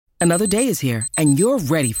Another day is here, and you're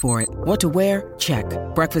ready for it. What to wear? Check.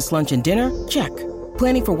 Breakfast, lunch, and dinner? Check.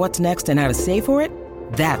 Planning for what's next and how to save for it?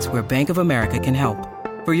 That's where Bank of America can help.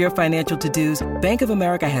 For your financial to-dos, Bank of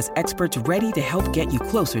America has experts ready to help get you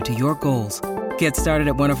closer to your goals. Get started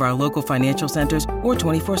at one of our local financial centers or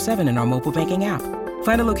 24/7 in our mobile banking app.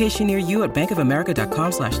 Find a location near you at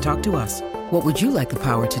bankofamerica.com/talktous. What would you like the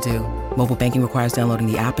power to do? Mobile banking requires downloading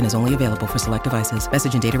the app and is only available for select devices.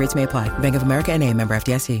 Message and data rates may apply. Bank of America N.A., member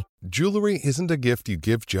FDIC. Jewelry isn't a gift you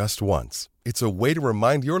give just once. It's a way to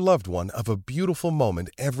remind your loved one of a beautiful moment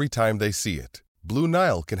every time they see it. Blue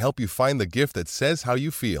Nile can help you find the gift that says how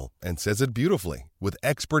you feel and says it beautifully, with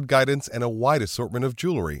expert guidance and a wide assortment of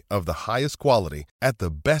jewelry of the highest quality at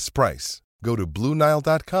the best price. Go to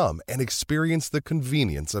BlueNile.com and experience the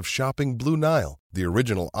convenience of shopping Blue Nile, the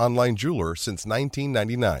original online jeweler since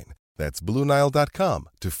 1999. That's BlueNile.com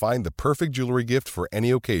to find the perfect jewelry gift for any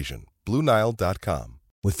occasion. BlueNile.com.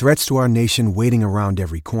 With threats to our nation waiting around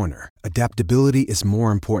every corner, adaptability is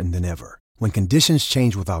more important than ever. When conditions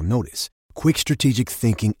change without notice, quick strategic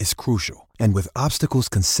thinking is crucial. And with obstacles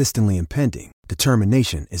consistently impending,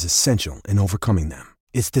 determination is essential in overcoming them.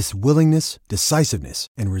 It's this willingness, decisiveness,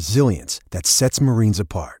 and resilience that sets Marines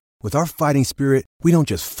apart. With our fighting spirit, we don't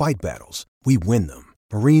just fight battles, we win them.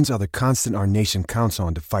 Marines are the constant our nation counts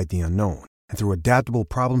on to fight the unknown. And through adaptable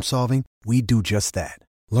problem solving, we do just that.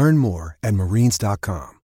 Learn more at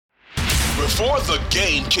Marines.com. Before the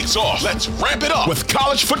game kicks off, let's ramp it up with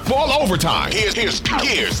college football overtime. Here's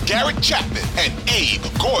Garrett Chapman and Abe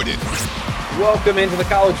Gordon. Welcome into the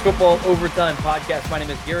College Football Overtime Podcast. My name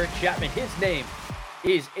is Garrett Chapman. His name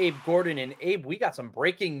is Abe Gordon. And Abe, we got some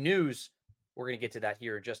breaking news. We're going to get to that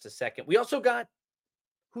here in just a second. We also got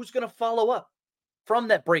who's going to follow up from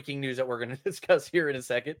that breaking news that we're going to discuss here in a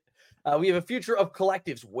second. We have a future of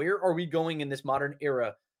collectives. Where are we going in this modern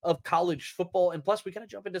era of college football? And plus, we kind of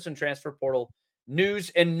jump into some transfer portal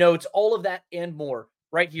news and notes, all of that and more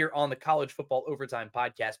right here on the College Football Overtime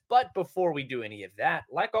Podcast. But before we do any of that,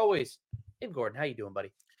 like always, Abe Gordon, how you doing,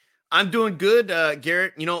 buddy? I'm doing good,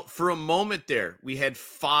 Garrett. You know, for a moment there, we had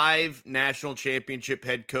 5 national championship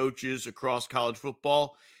head coaches across college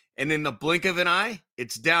football. And in the blink of an eye,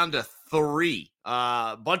 it's down to 3.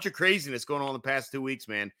 A bunch of craziness going on the past 2 weeks,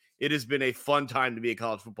 man. It has been a fun time to be a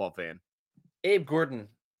college football fan. Abe Gordon,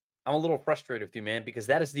 I'm a little frustrated with you, man, because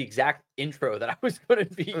that is the exact intro that I was going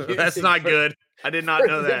to be using. That's not good. I did not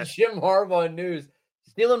know that. Jim Harbaugh news.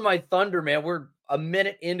 Stealing my thunder, man. We're a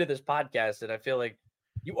minute into this podcast, and I feel like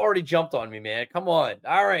you already jumped on me, man. Come on.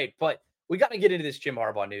 All right, but we got to get into this Jim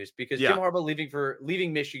Harbaugh news because Jim Harbaugh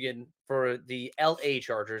leaving Michigan for the LA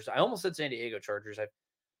Chargers. I almost said San Diego Chargers. I've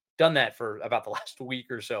done that for about the last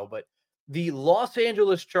week or so, but the Los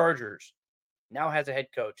Angeles Chargers now has a head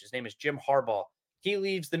coach. His name is Jim Harbaugh. He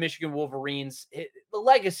leaves the Michigan Wolverines. The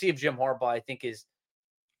legacy of Jim Harbaugh, I think, is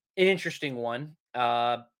an interesting one.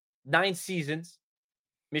 9 seasons.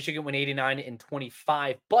 Michigan went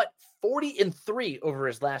 89-25, but 40-3 over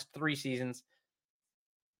his last 3 seasons.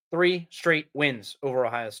 3 straight wins over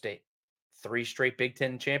Ohio State. 3 straight Big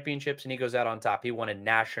Ten championships, and he goes out on top. He won a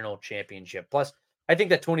national championship. Plus, I think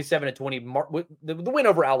that 27-20, the win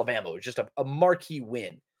over Alabama was just a marquee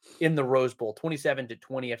win in the Rose Bowl.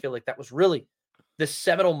 27-20. I feel like that was really the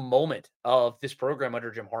seminal moment of this program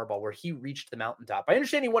under Jim Harbaugh, where he reached the mountaintop. I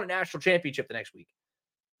understand he won a national championship the next week,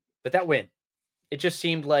 but that win, it just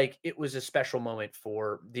seemed like it was a special moment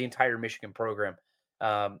for the entire Michigan program.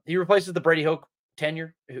 He replaces the Brady Hoke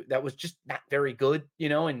tenure. That was just not very good,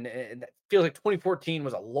 and that feels like 2014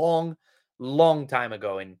 was a long, long time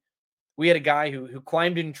ago. And we had a guy who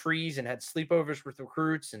climbed in trees and had sleepovers with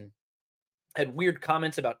recruits and had weird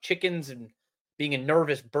comments about chickens and being a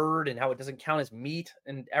nervous bird and how it doesn't count as meat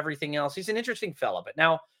and everything else. He's an interesting fella, but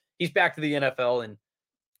now he's back to the NFL, and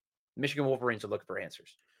Michigan Wolverines are looking for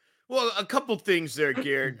answers. Well, a couple things there,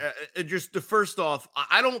 Garrett. Just first off,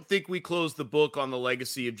 I don't think we closed the book on the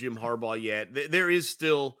legacy of Jim Harbaugh yet. There is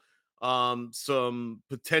still some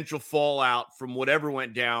potential fallout from whatever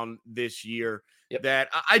went down this year that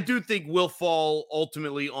I do think will fall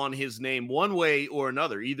ultimately on his name one way or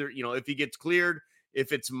another. Either, if he gets cleared,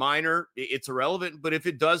 if it's minor, it's irrelevant. But if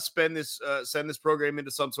it does send this program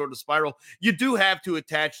into some sort of spiral, you do have to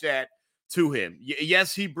attach that to him.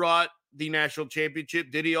 Yes, he brought the national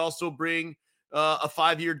championship. Did he also bring a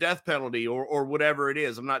 5-year death penalty or whatever it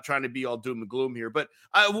is? I'm not trying to be all doom and gloom here, but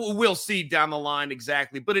we'll see down the line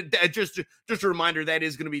exactly. But just a reminder, that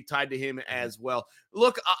is going to be tied to him as well.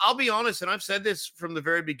 Look, I'll be honest, and I've said this from the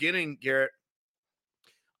very beginning, Garrett.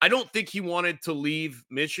 I don't think he wanted to leave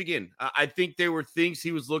Michigan. I think there were things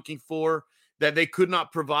he was looking for that they could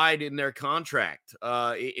not provide in their contract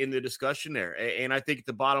in the discussion there. And I think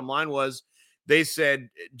the bottom line was they said,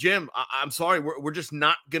 Jim, I'm sorry, we're just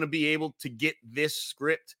not going to be able to get this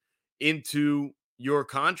script into your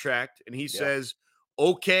contract. And he says,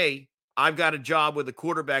 okay, I've got a job with a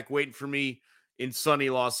quarterback waiting for me in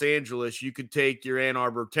sunny Los Angeles. You could take your Ann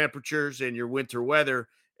Arbor temperatures and your winter weather,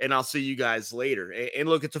 and I'll see you guys later. And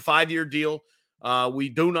look, it's a 5-year deal. We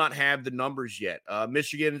do not have the numbers yet.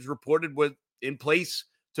 Michigan is reported in place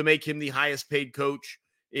to make him the highest paid coach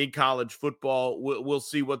in college football. We'll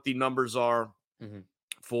see what the numbers are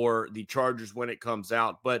for the Chargers when it comes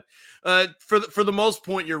out. But for the most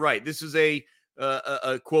point, you're right. This is a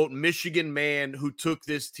quote Michigan man who took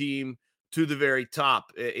this team to the very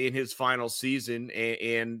top in his final season,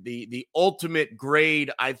 and the ultimate grade,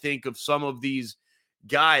 I think, of some of these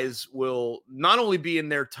guys will not only be in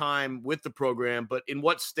their time with the program, but in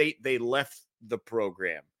what state they left the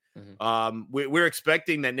program. We're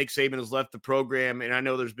expecting that Nick Saban has left the program, and I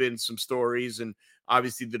know there's been some stories and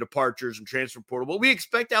obviously the departures and transfer portal, but we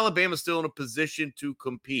expect Alabama still in a position to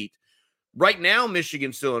compete. Right now,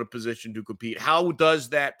 Michigan's still in a position to compete. How does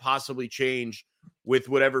that possibly change with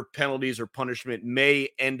whatever penalties or punishment may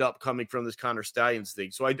end up coming from this Connor Stalions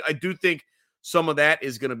thing? So I do think some of that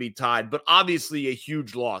is going to be tied, but obviously a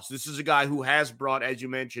huge loss. This is a guy who has brought, as you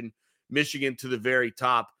mentioned, Michigan to the very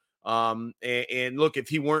top. And look, if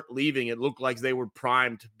he weren't leaving, it looked like they were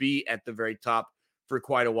primed to be at the very top for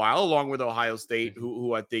quite a while, along with Ohio State,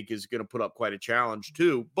 who I think is going to put up quite a challenge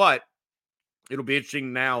too. But it'll be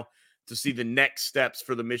interesting now to see the next steps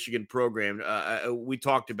for the Michigan program. We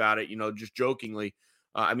talked about it, just jokingly.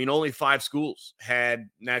 Only 5 schools had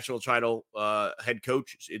national title head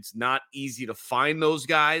coaches. It's not easy to find those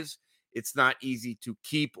guys. It's not easy to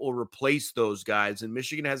keep or replace those guys. And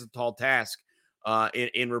Michigan has a tall task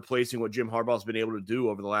in replacing what Jim Harbaugh has been able to do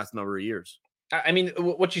over the last number of years. I mean,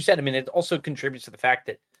 what you said, it also contributes to the fact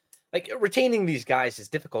that, retaining these guys is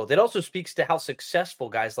difficult. It also speaks to how successful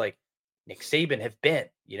guys like Nick Saban have been.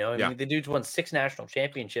 The dude's won 6 national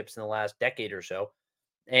championships in the last decade or so.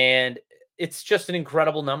 And it's just an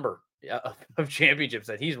incredible number of championships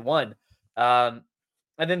that he's won. And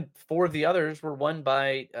then 4 of the others were won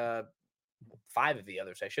by 5 of the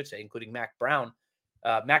others, I should say, including Mack Brown.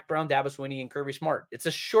 Mack Brown, Dabo Swinney, and Kirby Smart. It's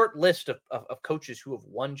a short list of coaches who have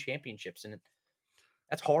won championships, and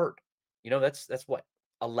that's hard. That's what,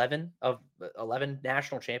 11 of 11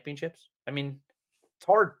 national championships. It's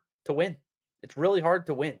hard to win. It's really hard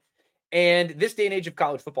to win. And this day and age of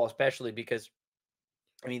college football, especially because,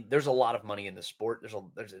 there's a lot of money in this sport. There's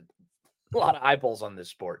a lot of eyeballs on this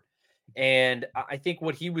sport. And I think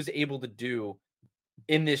what he was able to do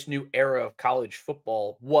in this new era of college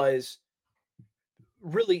football was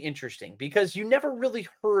really interesting, because you never really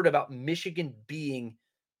heard about Michigan being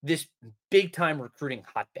this big time recruiting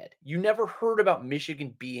hotbed. You never heard about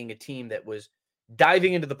Michigan being a team that was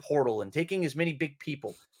diving into the portal and taking as many big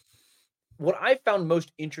people. What I found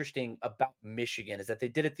most interesting about Michigan is that they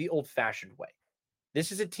did it the old fashioned way.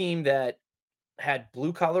 This is a team that had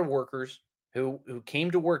blue collar workers who came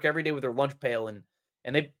to work every day with their lunch pail and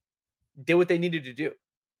they did what they needed to do.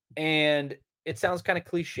 And it sounds kind of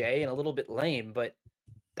cliche and a little bit lame, but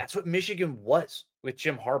that's what Michigan was with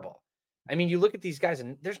Jim Harbaugh. You look at these guys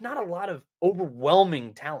and there's not a lot of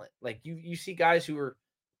overwhelming talent. You see guys who are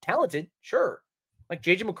talented, sure. Like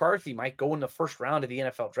JJ McCarthy might go in the first round of the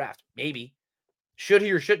NFL draft. Maybe. Should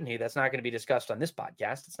he or shouldn't he? That's not going to be discussed on this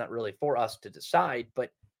podcast. It's not really for us to decide,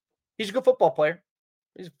 but he's a good football player.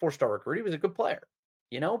 He's a 4-star recruit. He was a good player,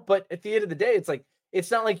 but at the end of the day,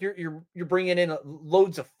 it's not like you're bringing in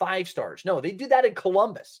loads of 5 stars. No, they did that in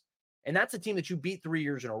Columbus. And that's a team that you beat 3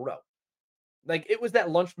 years in a row. It was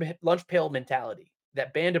that lunch pail mentality,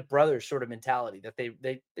 that band of brothers sort of mentality that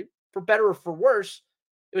they for better or for worse,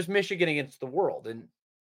 it was Michigan against the world. And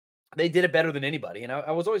they did it better than anybody. And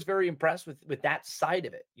I was always very impressed with that side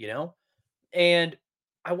of it, And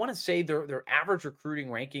I want to say their average recruiting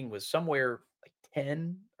ranking was somewhere like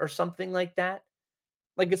 10 or something like that.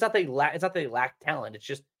 It's not that they lacked talent. It's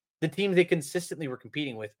just the teams they consistently were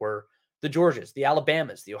competing with were the Georgias, the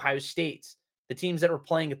Alabamas, the Ohio States, the teams that were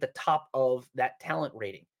playing at the top of that talent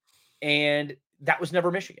rating. And that was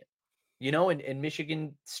never Michigan, and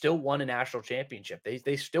Michigan still won a national championship.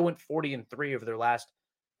 They still went 40-3 over their last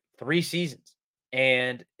 3 seasons.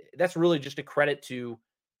 And that's really just a credit to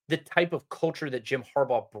the type of culture that Jim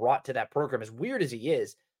Harbaugh brought to that program. As weird as he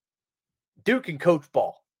is, Duke can coach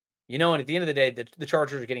ball, and at the end of the day, the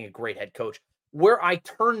Chargers are getting a great head coach. Where I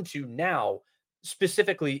turn to now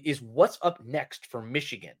specifically is what's up next for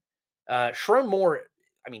Michigan. Sherrone Moore,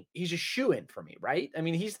 he's a shoo-in for me, right?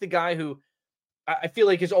 He's the guy who I feel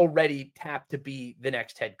like is already tapped to be the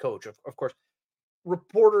next head coach. Of course,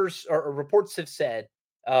 reporters or reports have said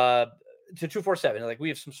to 247, like we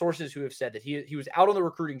have some sources who have said that he was out on the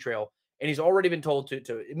recruiting trail and he's already been told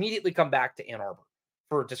to immediately come back to Ann Arbor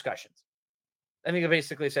for discussions. I think it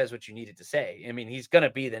basically says what you needed to say. I mean, he's going to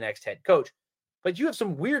be the next head coach, but you have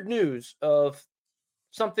some weird news of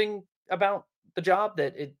something about the job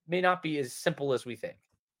that it may not be as simple as we think.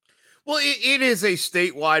 Well, it is a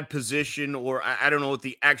statewide position, or I don't know what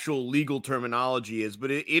the actual legal terminology is, but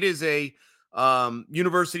it is a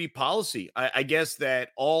university policy. I guess that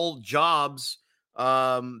all jobs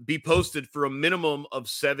be posted for a minimum of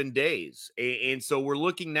 7 days. And so we're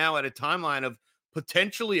looking now at a timeline of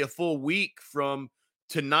potentially a full week from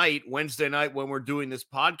tonight, Wednesday night, when we're doing this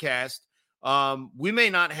podcast. We may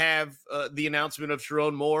not have the announcement of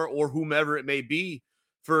Sherrone Moore or whomever it may be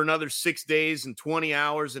for another 6 days and 20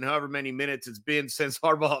 hours and however many minutes it's been since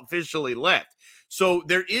Harbaugh officially left. So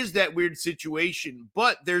there is that weird situation,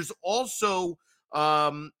 but there's also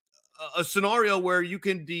a scenario where you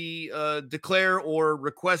can declare or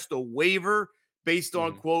request a waiver based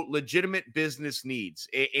on, quote, legitimate business needs.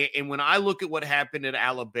 And when I look at what happened at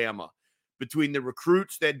Alabama, between the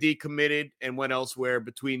recruits that decommitted and went elsewhere,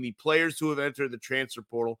 between the players who have entered the transfer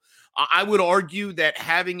portal, I would argue that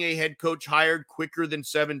having a head coach hired quicker than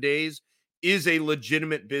 7 days is a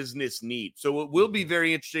legitimate business need. So it will be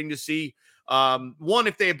very interesting to see, one,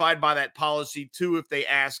 if they abide by that policy, two, if they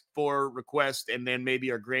ask for a request and then maybe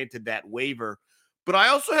are granted that waiver. But I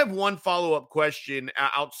also have one follow-up question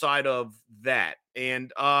outside of that.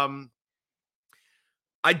 And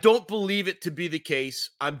I don't believe it to be the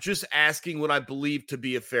case. I'm just asking what I believe to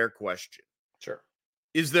be a fair question. Sure.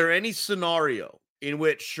 Is there any scenario in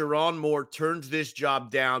which Sherrone Moore turns this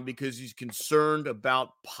job down because he's concerned about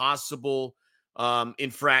possible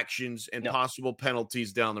infractions and possible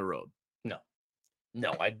penalties down the road?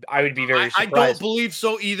 No, I would be very surprised. I don't believe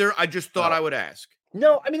so either. I just thought I would ask.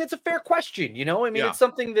 No, I mean, it's a fair question. You know, I mean, it's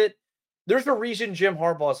something that there's a reason Jim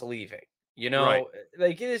Harbaugh's leaving, you know, Right.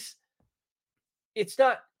 Like it's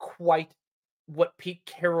not quite what Pete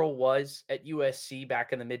Carroll was at USC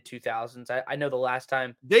back in the mid 2000s. I know the last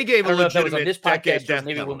time they gave a legitimate on this decade podcast, death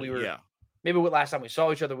maybe penalty. when we were, maybe what last time we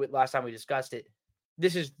saw each other, last time we discussed it.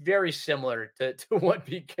 This is very similar to what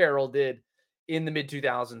Pete Carroll did in the mid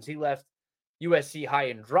 2000s. He left USC high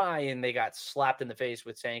and dry, and they got slapped in the face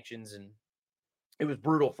with sanctions, and it was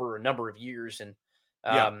brutal for a number of years. And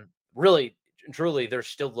really, truly, they're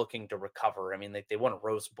still looking to recover. I mean, they won a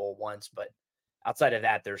Rose Bowl once, but outside of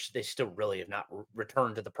that, they still really have not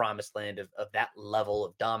returned to the promised land of that level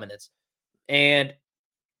of dominance. And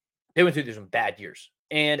they went through some bad years.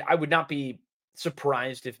 And I would not be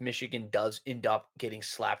surprised if Michigan does end up getting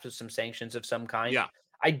slapped with some sanctions of some kind. Yeah.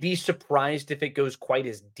 I'd be surprised if it goes quite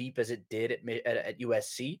as deep as it did at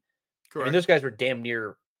USC. Correct. I mean, those guys were damn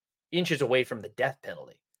near inches away from the death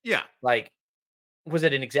penalty. Yeah. Like, was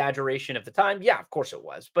it an exaggeration of the time? Yeah, of course it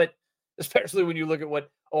was. But especially when you look at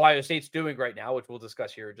what Ohio State's doing right now, which we'll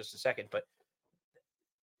discuss here in just a second, but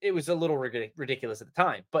it was a little ridiculous at the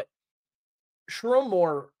time. But Sherrone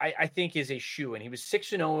Moore, I think, is a shoe, and he was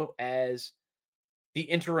 6-0 as the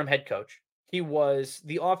interim head coach. He was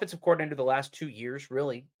the offensive coordinator the last 2 years,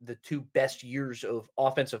 really the two best years of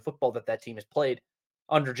offensive football that team has played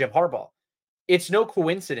under Jim Harbaugh. It's no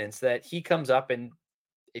coincidence that he comes up and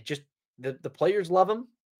it just the players love him.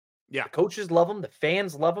 Yeah. The coaches love him. The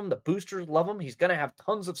fans love him. The boosters love him. He's going to have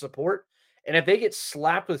tons of support. And if they get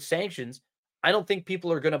slapped with sanctions, I don't think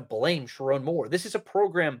people are going to blame Sherrone Moore. This is a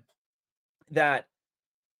program that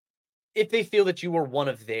if they feel that you are one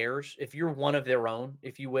of theirs, if you're one of their own,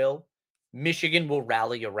 if you will, Michigan will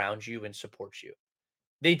rally around you and support you.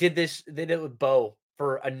 They did it with Bo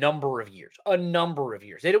for a number of years. They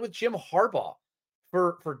did it with Jim Harbaugh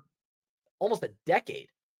for almost a decade.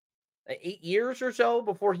 8 years or so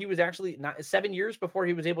before he was actually 7 years before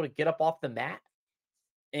he was able to get up off the mat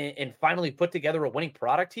and finally put together a winning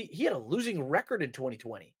product. He had a losing record in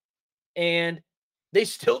 2020 and they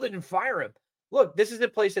still didn't fire him. Look, this is a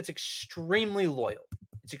place that's extremely loyal.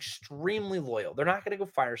 It's extremely loyal. They're not going to go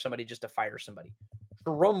fire somebody just to fire somebody.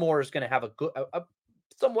 Sherrone Moore is going to have a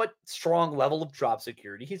somewhat strong level of job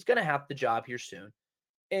security. He's going to have the job here soon.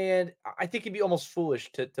 And I think it'd be almost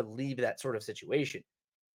foolish to leave that sort of situation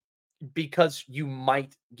because you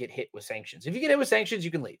might get hit with sanctions. If you get hit with sanctions,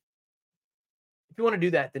 you can leave. If you want to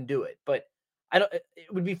do that, then do it. But it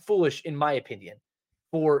would be foolish, in my opinion,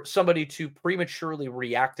 for somebody to prematurely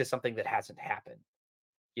react to something that hasn't happened.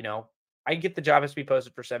 You know, I get the job has to be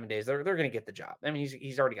posted for 7 days. They're going to get the job. I mean,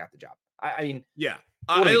 he's already got the job. I mean, yeah.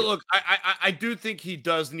 I do think he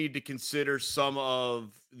does need to consider some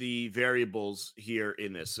of the variables here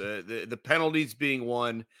in this. The penalties being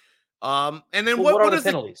one. And then what are what the is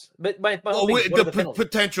penalties? But my whole thing is, what are the penalties?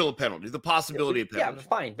 Potential of penalties, the possibility of penalties. Yeah,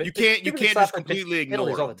 fine. But you can't just completely ignore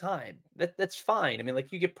penalties all them. the time. That's fine. I mean,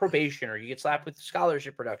 like you get probation or you get slapped with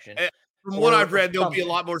scholarship reduction. From what I've read, they'll be a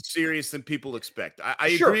lot more serious than people expect. I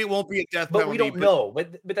agree it won't be a death penalty. But we don't know.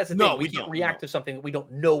 But that's the thing. We can't don't react to something that we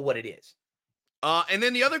don't know what it is. And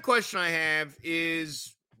then the other question I have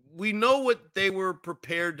is, we know what they were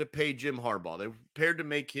prepared to pay Jim Harbaugh. They were prepared to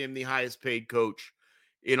make him the highest paid coach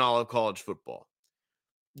in all of college football.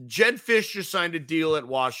 Jedd Fisch just signed a deal at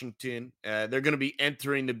Washington. They're going to be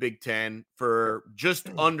entering the Big Ten for just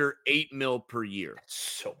under $8 million per year. That's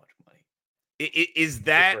so much money. Is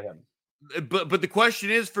that? But the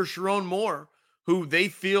question is for Sherrone Moore, who they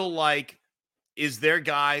feel like is their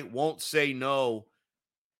guy, won't say no.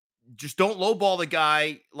 Just don't lowball the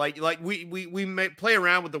guy. Like we may play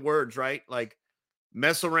around with the words, right? Like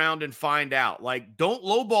mess around and find out. Like don't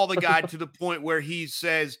lowball the guy to the point where he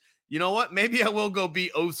says, you know what? Maybe I will go be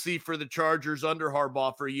OC for the Chargers under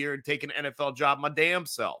Harbaugh for a year and take an NFL job my damn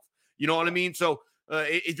self. You know what I mean? So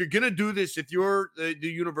if you're going to do this, if you're the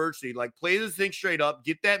university, like play this thing straight up,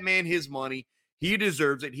 get that man his money. He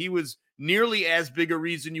deserves it. He was nearly as big a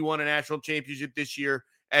reason you won a national championship this year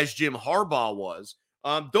as Jim Harbaugh was.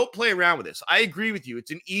 Don't play around with this. I agree with you.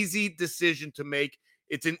 It's an easy decision to make.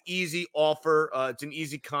 It's an easy offer. It's an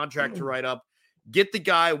easy contract to write up. Get the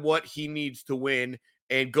guy what he needs to win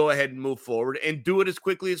and go ahead and move forward and do it as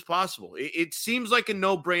quickly as possible. It seems like a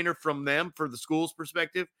no-brainer from them, for the school's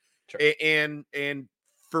perspective. Sure. And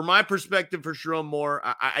for my perspective, for Sherrone Moore,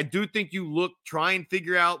 I do think you try and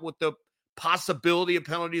figure out what the possibility of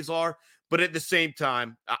penalties are. But at the same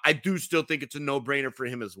time, I do still think it's a no-brainer for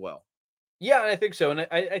him as well. Yeah, I think so. And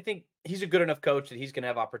I think he's a good enough coach that he's going to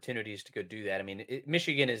have opportunities to go do that. I mean,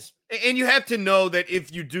 Michigan is... And you have to know that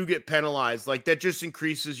if you do get penalized, like that just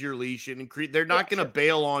increases your leash. And they're not going to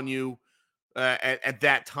bail on you at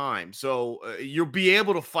that time. So you'll be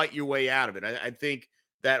able to fight your way out of it. I think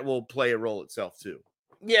that will play a role itself too.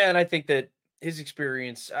 Yeah, and I think that his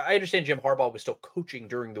experience... I understand Jim Harbaugh was still coaching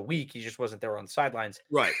during the week. He just wasn't there on the sidelines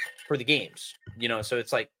for the games. So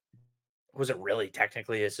it's like, was it really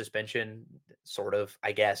technically a suspension? Sort of,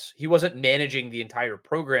 I guess. He wasn't managing the entire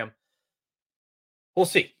program. We'll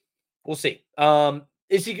see.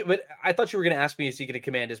 Is he? But I thought you were going to ask me, is he going to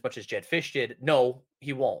command as much as Jedd Fisch did? No,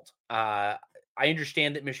 he won't. I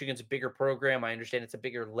understand that Michigan's a bigger program. I understand it's a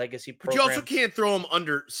bigger legacy program. But you also can't throw him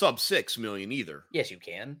under sub $6 million either. Yes, you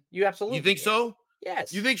can. You absolutely You think can. So?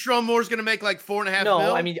 Yes. You think Sherrone Moore's going to make like $4.5 million?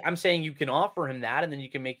 No, I mean, I'm saying you can offer him that, and then you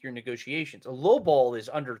can make your negotiations. A low ball is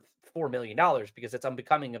under $4 million because it's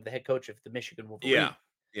unbecoming of the head coach of the Michigan Wolverines.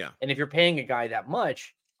 Yeah. And if you're paying a guy that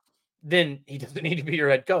much, then he doesn't need to be your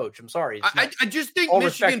head coach. I'm sorry. I just think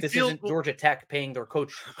Michigan this isn't Georgia Tech paying their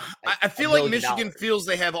coach. I feel like Michigan feels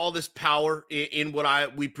they have all this power in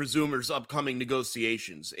what we presume is upcoming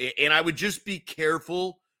negotiations. And I would just be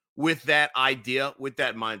careful with that idea, with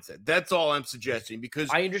that mindset. That's all I'm suggesting, because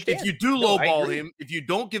I understand. If you do lowball him, if you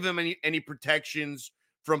don't give him any protections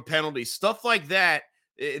from penalties, stuff like that,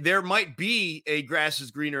 there might be a grass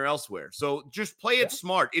is greener elsewhere. So just play it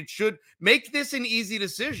smart. It should make this an easy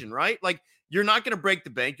decision, right? Like, you're not going to break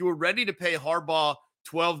the bank. You were ready to pay Harbaugh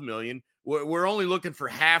 $12 million. We're only looking for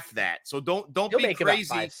half that. So don't He'll be make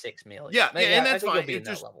crazy. About $5-6 million. Yeah, and that's fine. It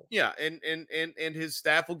just, level. Yeah, and his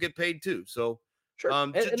staff will get paid too. So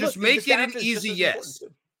sure. Just make it an easy yes.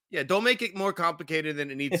 Yeah, don't make it more complicated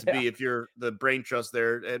than it needs to be if you're the brain trust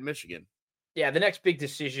there at Michigan. Yeah, the next big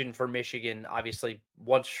decision for Michigan, obviously,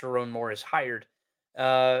 once Sherrone Moore is hired,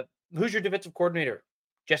 who's your defensive coordinator?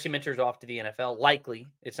 Jesse Minter's off to the NFL. Likely.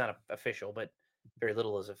 It's not official, but very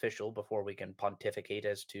little is official before we can pontificate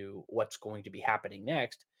as to what's going to be happening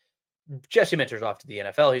next. Jesse Minter's off to the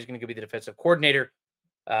NFL. He's going to be the defensive coordinator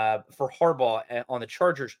for Harbaugh on the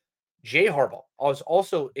Chargers. Jay Harbaugh was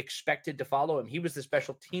also expected to follow him. He was the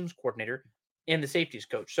special teams coordinator and the safeties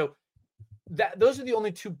coach. So those are the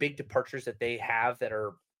only two big departures that they have that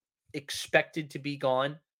are expected to be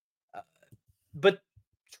gone. But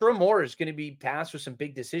Sherrone Moore is going to be tasked with some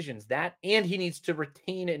big decisions. And he needs to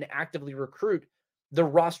retain and actively recruit the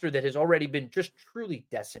roster that has already been just truly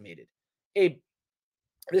decimated.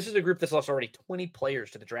 This is a group that's lost already 20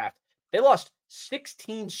 players to the draft. They lost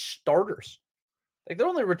 16 starters. Like, they're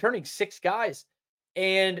only returning 6 guys.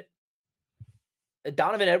 And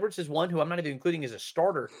Donovan Edwards is one who I'm not even including as a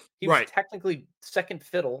starter. He was technically second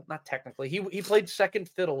fiddle. Not technically. He played second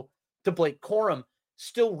fiddle to Blake Corum.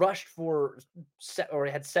 Still rushed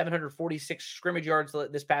had 746 scrimmage yards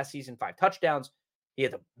this past season, 5 touchdowns. He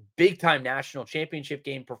had a big-time national championship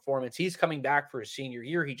game performance. He's coming back for his senior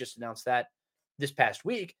year. He just announced that this past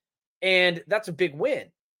week, and that's a big win,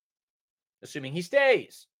 assuming he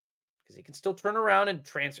stays, because he can still turn around and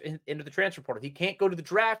transfer into the transfer portal. He can't go to the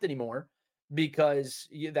draft anymore because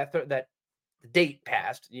that date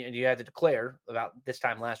passed. You had to declare about this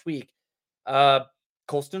time last week.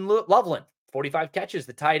 Colston Loveland, 45 catches,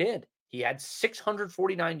 the tight end. He had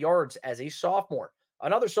 649 yards as a sophomore.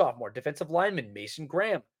 Another sophomore, defensive lineman, Mason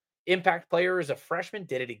Graham. Impact player as a freshman,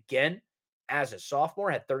 did it again as a sophomore,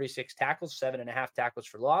 had 36 tackles, 7.5 tackles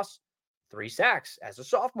for loss, 3 sacks as a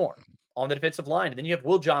sophomore on the defensive line. And then you have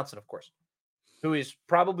Will Johnson, of course, who is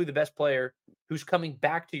probably the best player who's coming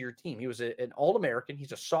back to your team. He was an All-American.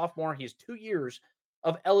 He's a sophomore. He has 2 years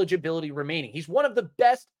of eligibility remaining. He's one of the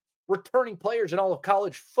best returning players in all of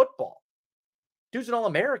college football. Dude's an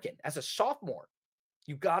All-American as a sophomore.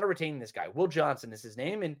 You got to retain this guy. Will Johnson is his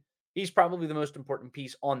name, and he's probably the most important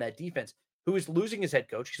piece on that defense, who is losing his head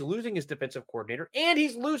coach. He's losing his defensive coordinator, and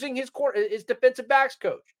he's losing his defensive backs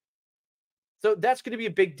coach. So that's going to be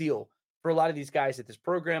a big deal for a lot of these guys at this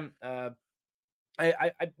program.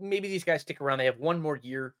 Maybe these guys stick around. They have one more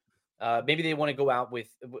year. Maybe they want to go out with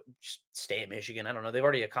just stay at Michigan. I don't know. They've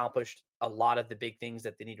already accomplished a lot of the big things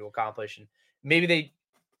that they need to accomplish, and maybe they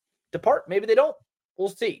depart. Maybe they don't. We'll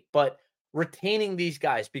see. But retaining these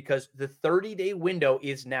guys, because the 30-day window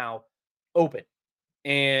is now open,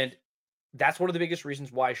 and that's one of the biggest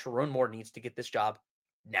reasons why Sherrone Moore needs to get this job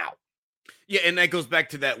now. Yeah, and that goes back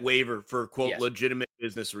to that waiver for, quote, Yes. legitimate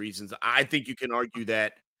business reasons. I think you can argue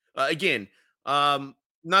that, again,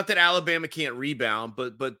 not that Alabama can't rebound,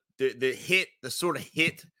 but the sort of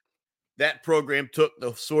hit that program took,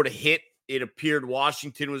 the sort of hit it appeared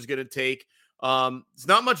Washington was going to take, it's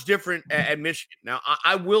not much different at Michigan. Now,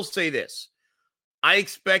 I will say this. I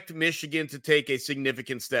expect Michigan to take a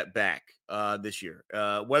significant step back this year,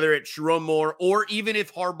 whether it's Sherrone Moore or even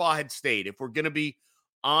if Harbaugh had stayed. If we're going to be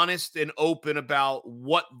honest and open about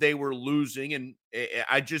what they were losing, and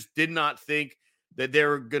I just did not think that they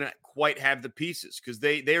were going to quite have the pieces, because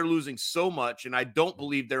they're losing so much, and I don't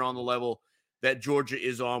believe they're on the level that Georgia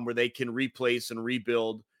is on, where they can replace and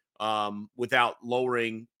rebuild without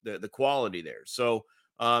lowering the quality there. So,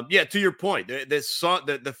 yeah, to your point,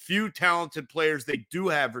 the few talented players they do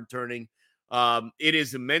have returning, it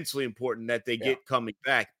is immensely important that they get coming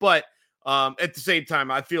back. But at the same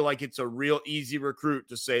time, I feel like it's a real easy recruit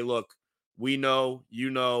to say, look, we know,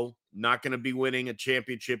 not going to be winning a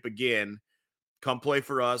championship again. Come play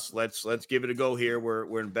for us. Let's give it a go here.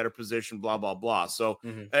 We're in a better position, blah, blah, blah. So,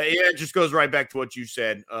 it just goes right back to what you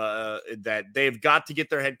said, that they've got to get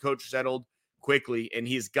their head coach settled quickly, and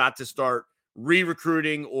he's got to start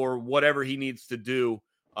re-recruiting or whatever he needs to do,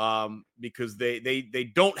 because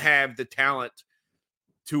they don't have the talent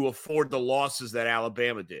to afford the losses that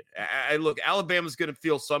Alabama did. Look, Alabama's going to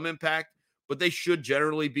feel some impact, but they should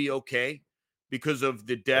generally be okay because of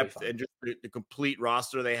the depth and just the complete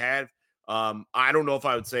roster they have. I don't know if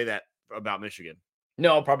I would say that about Michigan.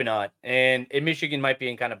 No, probably not. And Michigan might be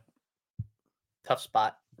in kind of tough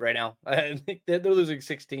spot right now. I think they're losing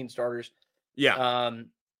 16 starters. Yeah.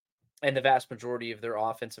 And the vast majority of their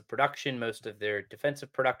offensive production, most of their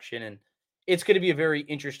defensive production. And it's going to be a very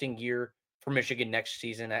interesting year for Michigan next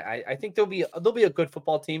season. I think they'll be a good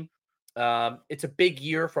football team. It's a big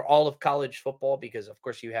year for all of college football because, of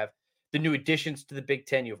course, you have the new additions to the Big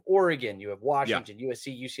Ten. You have Oregon, you have Washington,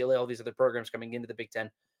 USC, UCLA, all these other programs coming into the Big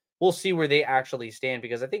Ten. We'll see where they actually stand,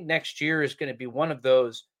 because I think next year is going to be one of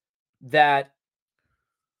those that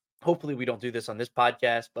hopefully we don't do this on this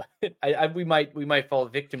podcast, but we might fall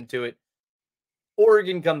victim to it.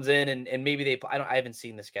 Oregon comes in and maybe I haven't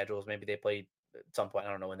seen the schedules. Maybe they play at some point. I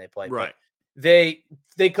don't know when they play. Right. They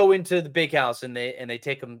go into the big house and they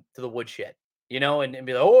take them to the woodshed, and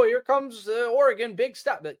be like, oh, here comes Oregon, big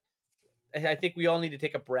stuff. But I think we all need to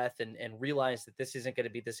take a breath and realize that this isn't going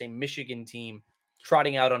to be the same Michigan team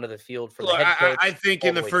trotting out onto the field for the head coach. I think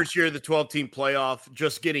in the first year of the 12-team playoff,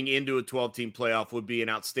 just getting into a 12-team playoff would be an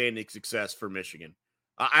outstanding success for Michigan.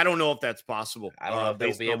 I don't know if that's possible. I don't know if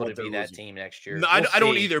they'll be able to be that team next year. No, I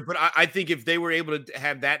don't either, but I think if they were able to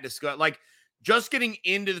have that discuss, like just getting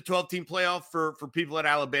into the 12-team playoff for people at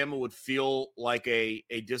Alabama would feel like a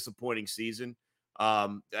disappointing season.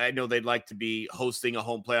 I know they'd like to be hosting a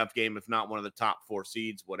home playoff game, if not one of the top 4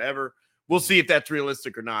 seeds, whatever. We'll see if that's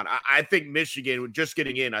realistic or not. I think Michigan, just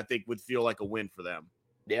getting in, I think would feel like a win for them.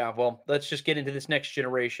 Yeah, well, let's just get into this next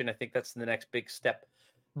generation. I think that's the next big step.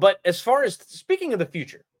 But as far as speaking of the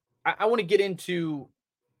future, I want to get into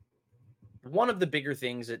one of the bigger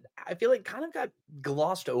things that I feel like kind of got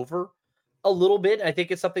glossed over a little bit. I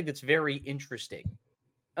think it's something that's very interesting.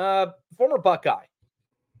 Former Buckeye,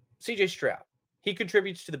 CJ Stroud. He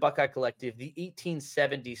contributes to the Buckeye Collective, the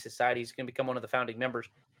 1870 Society. He's going to become one of the founding members.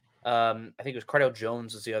 I think it was Cardell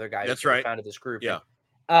Jones was the other guy That's who right. founded this group. Yeah.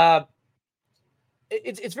 And,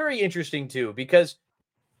 it's very interesting too, because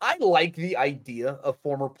I like the idea of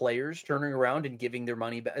former players turning around and giving their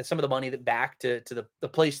money, some of the money back to the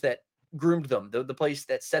place that groomed them, the place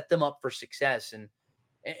that set them up for success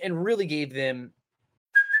and really gave them.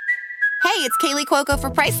 Hey, it's Kaylee Cuoco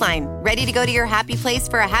for Priceline. Ready to go to your happy place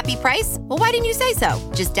for a happy price? Well, why didn't you say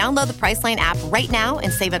so? Just download the Priceline app right now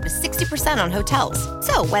and save up to 60% on hotels.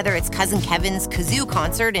 So whether it's Cousin Kevin's Kazoo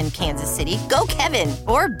Concert in Kansas City, go Kevin,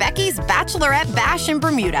 or Becky's Bachelorette Bash in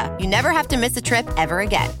Bermuda, you never have to miss a trip ever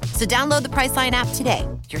again. So download the Priceline app today.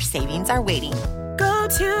 Your savings are waiting. Go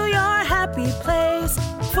to your happy place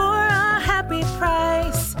for a happy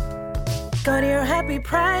price. Go to your happy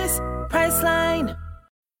price, Priceline.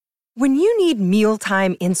 When you need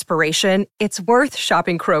mealtime inspiration, it's worth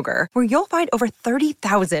shopping Kroger, where you'll find over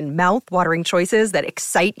 30,000 mouth-watering choices that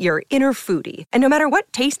excite your inner foodie. And no matter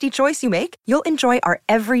what tasty choice you make, you'll enjoy our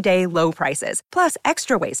everyday low prices, plus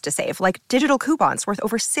extra ways to save, like digital coupons worth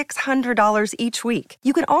over $600 each week.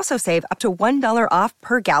 You can also save up to $1 off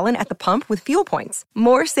per gallon at the pump with fuel points.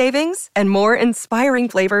 More savings and more inspiring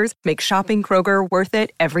flavors make shopping Kroger worth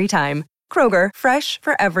it every time. Kroger, fresh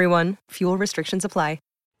for everyone. Fuel restrictions apply.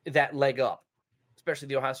 That leg up, especially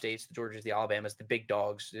the Ohio States, the Georgias, the Alabamas, the big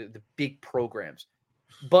dogs, the big programs.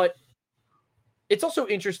 But it's also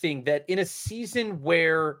interesting that in a season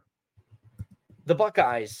where the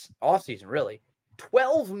Buckeyes, offseason really,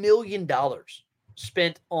 $12 million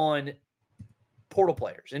spent on portal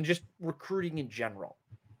players and just recruiting in general.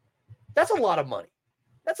 That's a lot of money.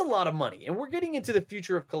 That's a lot of money. And we're getting into the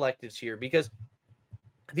future of collectives here because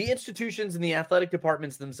the institutions and the athletic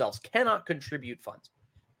departments themselves cannot contribute funds.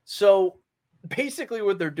 So basically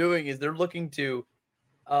what they're doing is they're looking to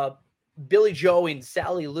Billy Joe and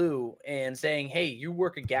Sally Lou and saying, hey, you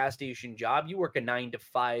work a gas station job, you work a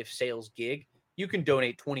 9-to-5 sales gig, you can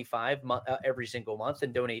donate $25 every single month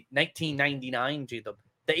and donate $19.99 to the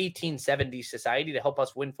 1870 Society to help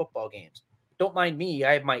us win football games. Don't mind me.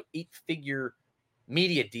 I have my 8-figure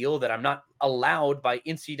media deal that I'm not allowed by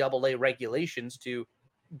NCAA regulations to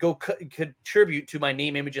go contribute to my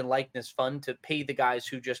name, image, and likeness fund to pay the guys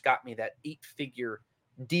who just got me that 8-figure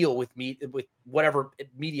deal with me, with whatever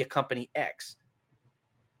media company X.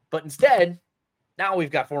 But instead, now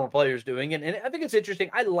we've got former players doing it. And I think it's interesting.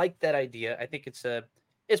 I like that idea. I think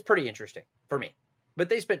it's pretty interesting for me. But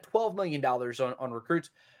they spent $12 million on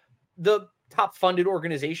recruits. The top funded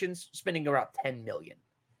organizations spending around $10 million.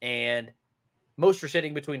 And most are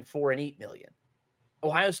sitting between $4 and $8 million.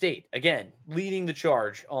 Ohio State, again, leading the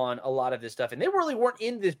charge on a lot of this stuff. And they really weren't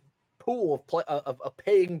in this pool of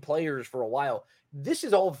paying players for a while. This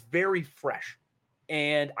is all very fresh.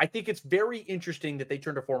 And I think it's very interesting that they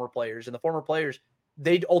turn to former players. And the former players,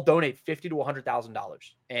 they'd all donate $50,000 to $100,000.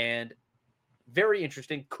 And very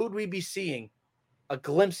interesting. Could we be seeing a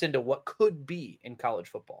glimpse into what could be in college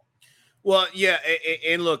football? Well, yeah,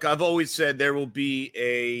 and look, I've always said there will be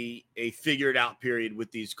a figured out period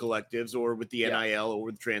with these collectives or with the NIL or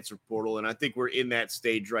with the transfer portal, and I think we're in that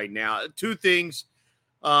stage right now. Two things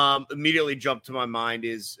immediately jump to my mind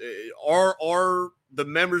is are the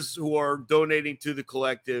members who are donating to the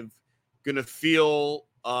collective going to feel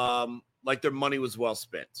like their money was well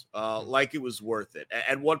spent, like it was worth it?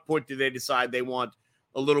 At what point do they decide they want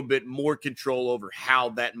a little bit more control over how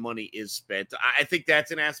that money is spent? I think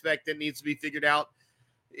that's an aspect that needs to be figured out.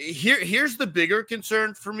 Here's the bigger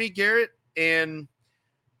concern for me, Garrett. And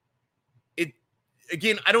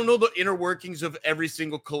again, I don't know the inner workings of every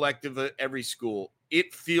single collective at every school.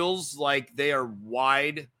 It feels like they are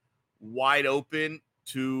wide open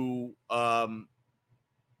to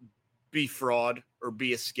be fraud or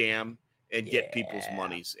be a scam and get people's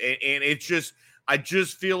monies. And it's just, I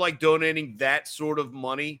just feel like donating that sort of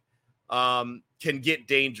money can get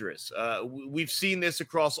dangerous. We've seen this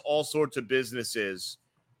across all sorts of businesses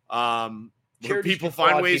where people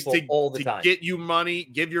find ways to get you money,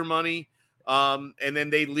 give your money, and then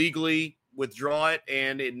they legally withdraw it,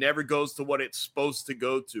 and it never goes to what it's supposed to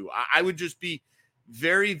go to. I would just be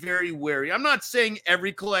very, very wary. I'm not saying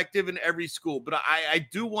every collective in every school, but I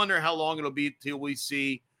do wonder how long it'll be till we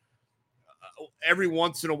see every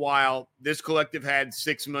once in a while, this collective had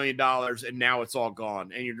 $6 million and now it's all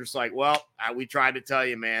gone. And you're just like, well, we tried to tell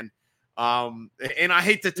you, man. And I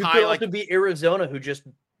hate to tie it could be Arizona who just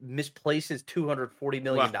misplaces $240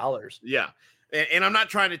 million. Yeah. And I'm not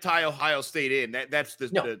trying to tie Ohio State in. That's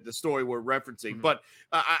the story we're referencing. Mm-hmm. But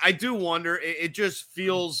I do wonder, it just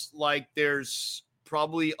feels like there's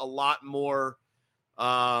probably a lot more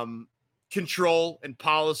control and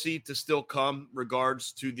policy to still come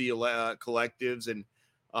regards to the collectives. And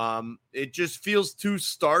it just feels too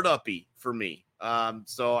startup-y for me.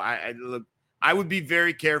 So I would be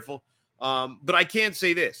very careful. But I can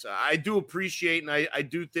say this. I do appreciate, and I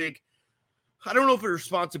do think, I don't know if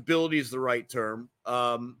responsibility is the right term,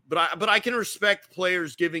 but I can respect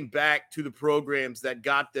players giving back to the programs that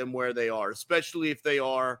got them where they are, especially if they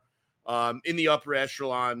are in the upper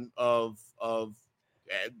echelon of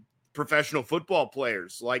professional football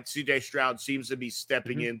players, like CJ Stroud seems to be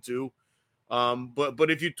stepping into.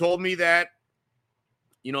 But if you told me that,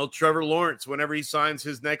 Trevor Lawrence, whenever he signs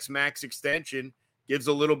his next max extension, gives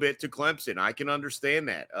a little bit to Clemson, I can understand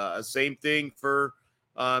that. Same thing for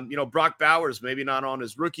Brock Bowers, maybe not on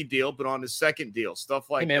his rookie deal, but on his second deal, stuff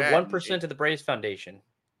like that. 1% of the Braves Foundation.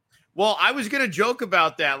 Well, I was going to joke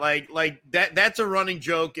about that. Like that's a running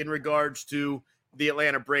joke in regards to the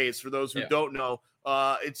Atlanta Braves. For those who don't know,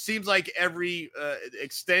 it seems like every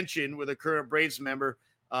extension with a current Braves member,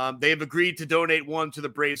 they've agreed to donate one to the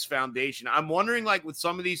Braves Foundation. I'm wondering, like with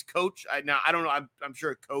some of these I don't know. I'm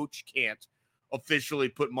sure a coach can't officially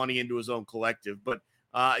put money into his own collective, but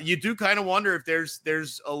you do kind of wonder if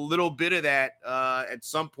there's a little bit of that at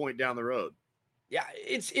some point down the road. Yeah,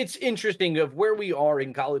 it's interesting of where we are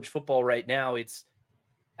in college football right now.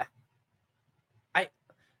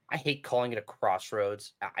 I hate calling it a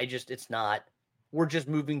crossroads. It's not. We're just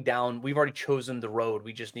moving down. We've already chosen the road.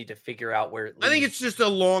 We just need to figure out where it leads. I think it's just a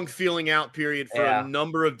long feeling out period for a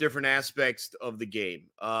number of different aspects of the game.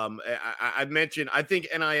 I mentioned, I think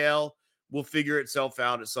NIL will figure itself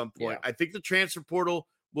out at some point. I think the transfer portal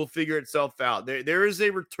will figure itself out. There is a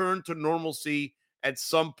return to normalcy at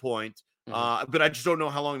some point, but I just don't know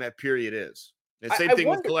how long that period is. And same thing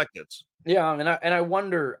with collectives. Yeah, and I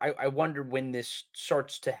wonder when this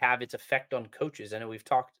starts to have its effect on coaches. I know we've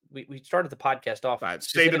talked. We started the podcast off.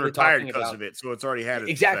 Saban retired because of it, so it's already had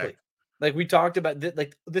its effect. Like we talked about,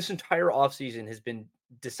 this entire offseason has been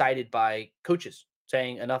decided by coaches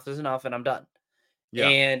saying enough is enough and I'm done. Yeah.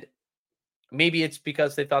 And maybe it's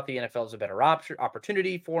because they thought the NFL is a better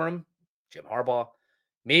opportunity for him, Jim Harbaugh.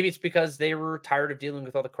 Maybe it's because they were tired of dealing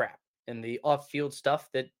with all the crap and the off-field stuff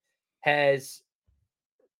that has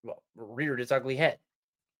reared its ugly head,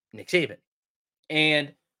 Nick Saban.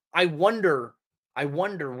 And I wonder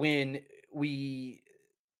when we,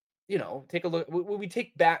 take a look, when we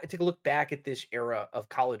take a look back at this era of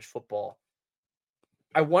college football,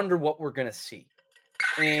 I wonder what we're going to see.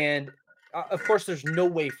 And of course, there's no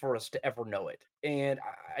way for us to ever know it. And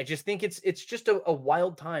I just think it's just a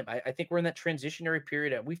wild time. I think we're in that transitionary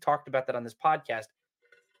period, and we've talked about that on this podcast.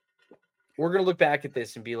 We're going to look back at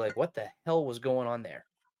this and be like, what the hell was going on there?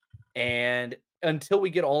 And until we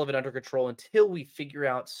get all of it under control, until we figure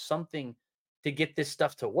out something to get this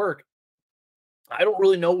stuff to work, I don't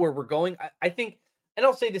really know where we're going. I think, and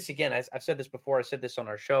I'll say this again, I've said this before, I said this on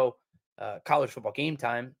our show, College Football Game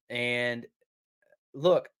Time, and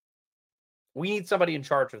look, we need somebody in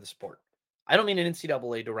charge of the sport. I don't mean an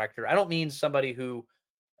NCAA director. I don't mean somebody who,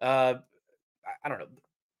 I don't know,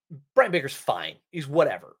 Brian Baker's fine. He's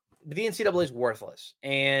whatever. But the NCAA is worthless.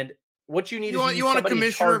 And what you need is you want a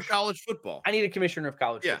commissioner of college football. I need a commissioner of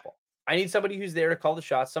college football. I need somebody who's there to call the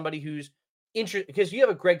shots, somebody who's interested, because you have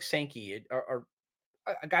a Greg Sankey, or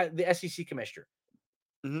a guy, the SEC commissioner.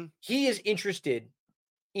 Mm-hmm. He is interested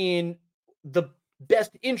in the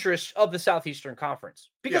best interests of the Southeastern Conference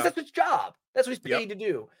because that's his job. That's what he's paid to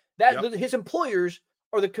do. His employers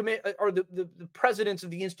are the presidents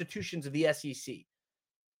of the institutions of the SEC.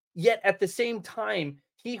 Yet at the same time,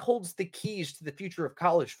 he holds the keys to the future of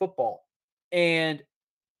college football, and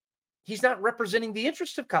he's not representing the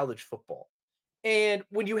interests of college football. And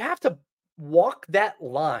when you have to walk that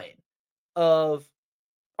line of,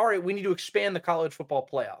 all right, we need to expand the college football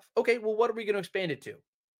playoff. Okay, well, what are we going to expand it to?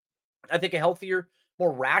 I think a healthier,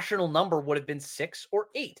 more rational number would have been 6 or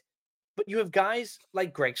 8. But you have guys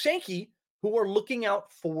like Greg Sankey who are looking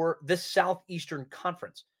out for the Southeastern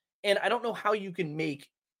Conference. And I don't know how you can make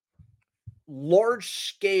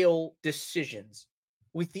large-scale decisions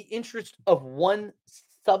with the interest of one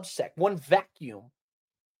subsect, one vacuum.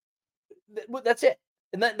 That's it.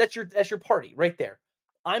 And that's your party right there.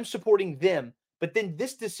 I'm supporting them, but then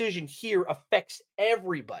this decision here affects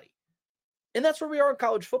everybody. And that's where we are in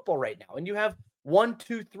college football right now. And you have 1,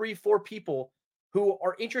 2, 3, 4 people who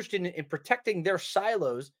are interested in protecting their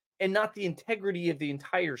silos and not the integrity of the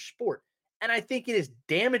entire sport. And I think it is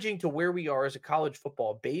damaging to where we are as a college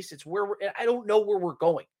football base. It's where I don't know where we're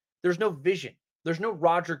going. There's no vision. There's no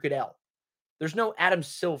Roger Goodell. There's no Adam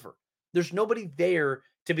Silver. There's nobody there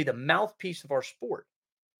to be the mouthpiece of our sport.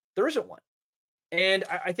 There isn't one. And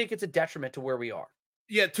I think it's a detriment to where we are.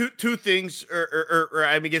 Yeah, two things, or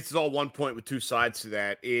I mean, I guess it's all one point with two sides to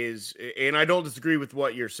that is, and I don't disagree with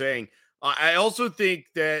what you're saying. I also think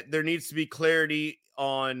that there needs to be clarity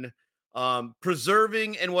on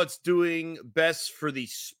preserving and what's doing best for the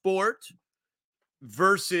sport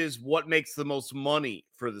versus what makes the most money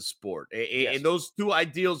for the sport. Yes. And those two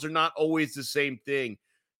ideals are not always the same thing.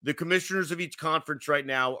 The commissioners of each conference right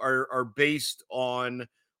now are based on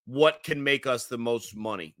what can make us the most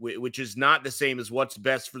money, which is not the same as what's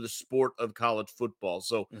best for the sport of college football.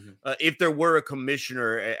 So if there were a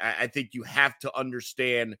commissioner, I think you have to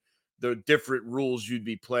understand the different rules you'd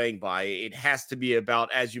be playing by. It has to be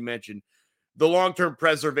about, as you mentioned, the long-term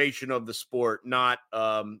preservation of the sport, not,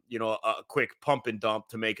 a quick pump and dump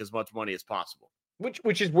to make as much money as possible.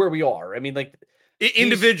 Which is where we are. I mean, like,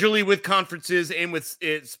 individually with conferences and with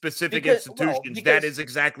specific institutions, that is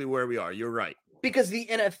exactly where we are. You're right. Because the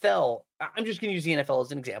NFL, I'm just going to use the NFL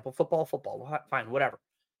as an example. Football, fine, whatever.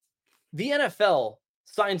 The NFL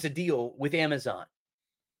signs a deal with Amazon.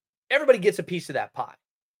 Everybody gets a piece of that pie.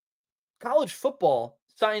 College football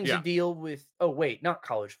signs a deal with, not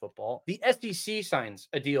college football. The SEC signs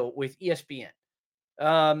a deal with ESPN.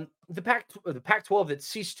 The Pac-12 that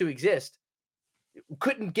ceased to exist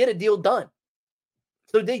couldn't get a deal done.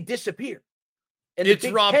 So they disappear. And it's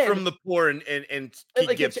robbed from the poor and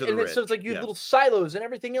gives to the rich. So it's like you have little silos and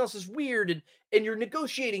everything else is weird, and you're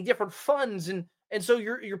negotiating different funds, and so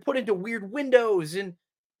you're put into weird windows, and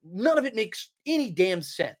none of it makes any damn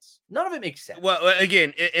sense. None of it makes sense. Well,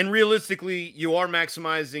 again, and realistically, you are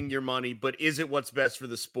maximizing your money, but is it what's best for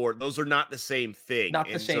the sport? Those are not the same thing.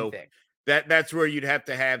 Not the same thing. That's where you'd have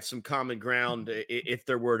to have some common ground if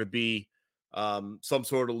there were to be some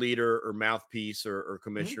sort of leader or mouthpiece or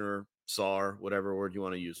commissioner. SAR, whatever word you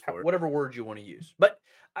want to use for it. Whatever word you want to use. But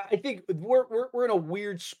I think we're in a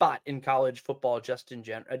weird spot in college football just in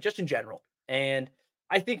general. And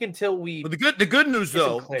I think until we the good news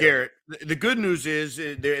though, Garrett, the good news is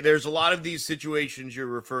there's a lot of these situations you're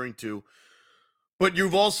referring to, but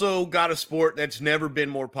you've also got a sport that's never been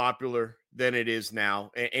more popular than it is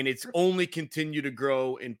now, and it's only continued to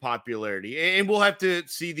grow in popularity. And we'll have to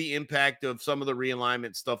see the impact of some of the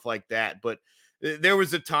realignment stuff like that, but there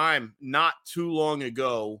was a time not too long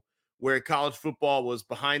ago where college football was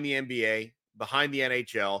behind the NBA, behind the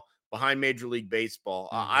NHL, behind Major League Baseball.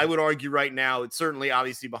 I would argue right now it's certainly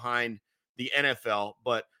obviously behind the NFL,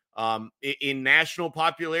 but in national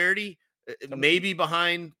popularity, maybe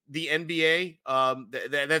behind the NBA.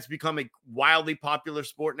 That's become a wildly popular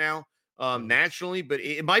sport now nationally, but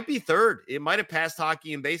it might be third. It might have passed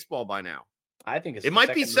hockey and baseball by now. I think it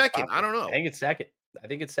might be second. I don't know. I think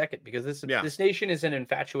it's second because this nation is in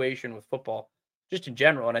infatuation with football just in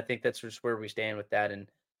general. And I think that's just where we stand with that. And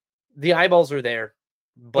the eyeballs are there,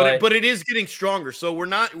 but it is getting stronger. So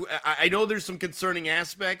I know there's some concerning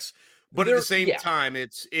aspects, but at the same time,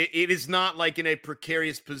 it is not like in a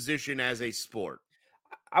precarious position as a sport.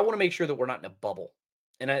 I want to make sure that we're not in a bubble.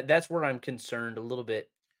 And that's where I'm concerned a little bit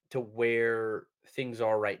to where things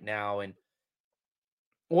are right now. And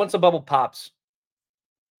once a bubble pops,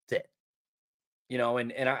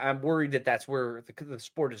 and I'm worried that that's where the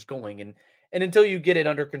sport is going. And until you get it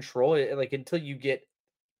under control, until you get,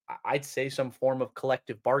 I'd say, some form of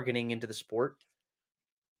collective bargaining into the sport,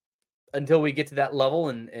 until we get to that level,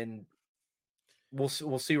 and we'll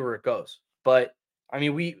see where it goes. But I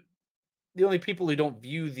mean, the only people who don't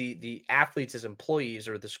view the athletes as employees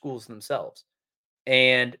are the schools themselves.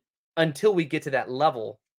 And until we get to that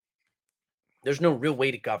level, there's no real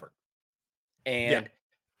way to govern. And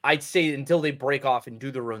I'd say until they break off and do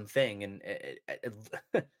their own thing. And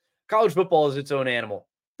college football is its own animal.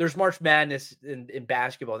 There's March Madness in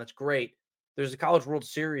basketball, and that's great. There's the College World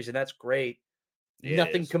Series, and that's great.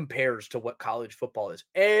 Nothing compares to what college football is.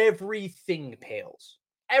 Everything pales.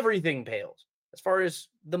 Everything pales. As far as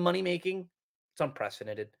the money making, it's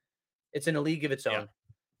unprecedented. It's in a league of its own.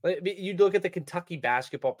 You look at the Kentucky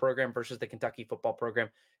basketball program versus the Kentucky football program.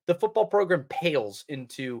 The football program pales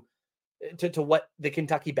into to what the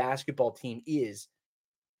Kentucky basketball team is.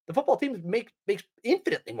 The football team makes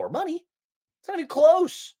infinitely more money. It's not even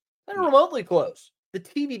close. Not even remotely close. The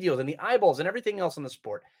TV deals and the eyeballs and everything else in the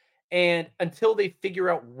sport. And until they figure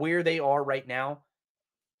out where they are right now,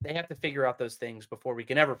 they have to figure out those things before we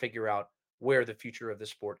can ever figure out where the future of the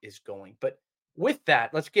sport is going. But with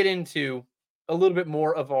that, let's get into a little bit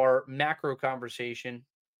more of our macro conversation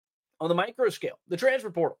on the micro scale, the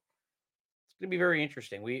transfer portal. It's going to be very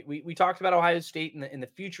interesting. We talked about Ohio State and the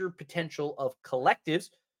future potential of collectives.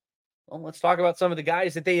 Well, let's talk about some of the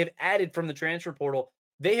guys that they have added from the transfer portal.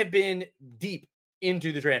 They have been deep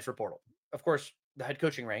into the transfer portal. Of course, the head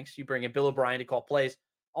coaching ranks. You bring in Bill O'Brien to call plays.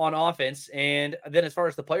 on offense. And then as far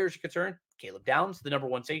as the players are concerned, Caleb Downs, the number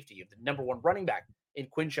one safety. You have the number one running back in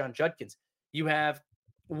Quinshon Judkins. You have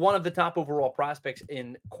one of the top overall prospects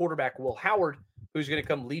in quarterback Will Howard, who's going to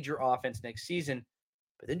come lead your offense next season.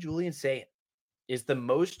 But then Julian Sayin is the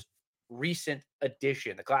most recent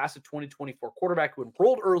addition. The class of 2024 quarterback who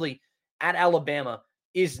enrolled early at Alabama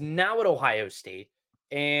is now at Ohio State.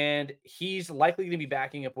 And he's likely going to be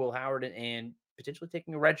backing up Will Howard and potentially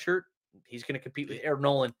taking a red shirt. He's going to compete with Aaron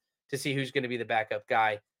Nolan to see who's going to be the backup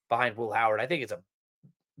guy behind Will Howard. I think it's a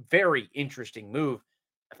very interesting move.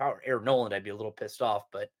 If I were Aaron Nolan, I'd be a little pissed off,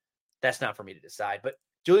 but that's not for me to decide. But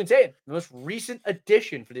Julian Sayin, the most recent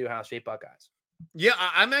addition for the Ohio State Buckeyes. Yeah,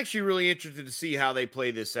 I'm actually really interested to see how they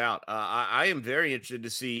play this out. I am very interested to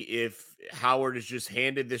see if Howard is just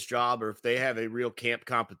handed this job or if they have a real camp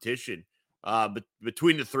competition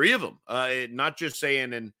between the three of them, not just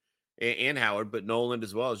Sayin and Howard, but Nolan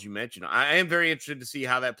as well, as you mentioned. I am very interested to see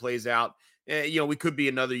how that plays out. We could be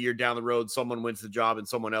another year down the road. Someone wins the job and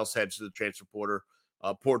someone else heads to the transfer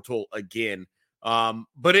portal again.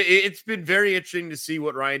 But it's been very interesting to see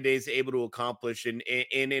what Ryan Day is able to accomplish. And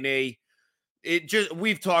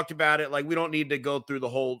we've talked about it. Like, we don't need to go through the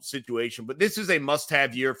whole situation, but this is a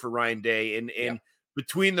must-have year for Ryan Day. And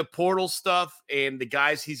between the portal stuff and the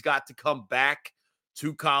guys he's got to come back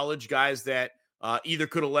to college, guys that either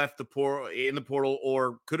could have left in the portal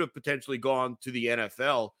or could have potentially gone to the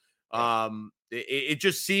NFL. It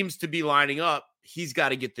just seems to be lining up. He's got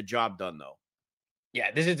to get the job done, though. Yeah,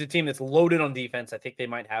 this is a team that's loaded on defense. I think they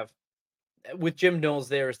might have, with Jim Knowles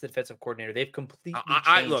there as the defensive coordinator, they've completely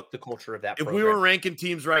changed the culture of that program. If we were ranking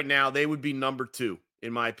teams right now, they would be number 2,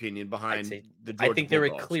 in my opinion, behind the Georgia I think Bulldogs. They're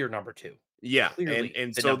a clear number 2. Yeah,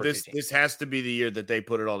 and so this has to be the year that they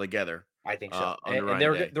put it all together. I think so. And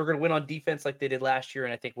they're going to win on defense like they did last year.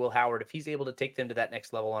 And I think Will Howard, if he's able to take them to that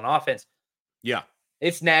next level on offense,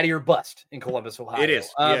 it's natty or bust in Columbus, Ohio. It is.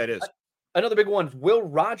 It is. Another big one, Will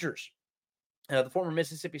Rogers, the former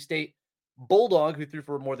Mississippi State Bulldog who threw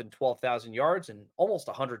for more than 12,000 yards and almost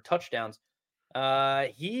 100 touchdowns.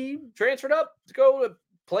 He transferred up to go to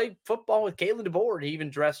play football with Kalen DeBoer. He even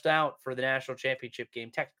dressed out for the national championship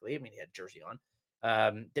game. Technically, I mean, he had a jersey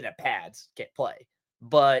on, didn't have pads, can't play,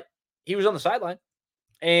 but he was on the sideline.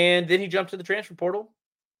 And then he jumped to the transfer portal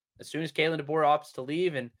as soon as Kalen DeBoer opts to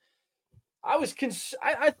leave. And I was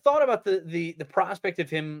I thought about the prospect of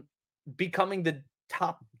him becoming the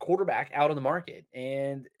top quarterback out on the market.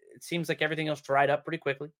 And it seems like everything else dried up pretty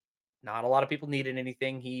quickly. Not a lot of people needed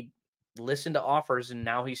anything. He listened to offers, and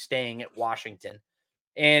now he's staying at Washington.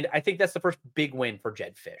 And I think that's the first big win for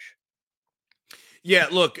Jedd Fisch. Yeah,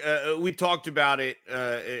 look, we talked about it,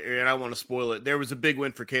 and I don't want to spoil it. There was a big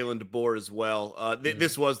win for Kalen DeBoer as well.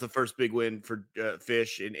 This was the first big win for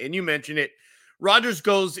Fisch, and you mentioned it. Rogers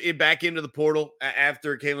goes back into the portal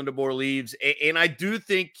after Kalen DeBoer leaves, and I do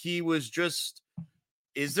think he was just,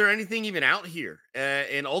 is there anything even out here?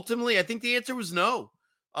 And ultimately, I think the answer was no.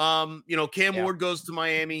 Cam Ward goes to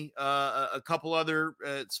Miami. A couple other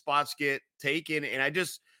spots get taken, and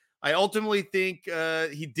I ultimately think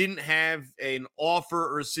he didn't have an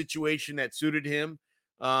offer or a situation that suited him.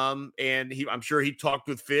 And I'm sure he talked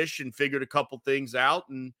with Fisch and figured a couple things out,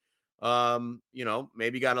 and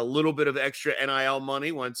maybe got a little bit of extra NIL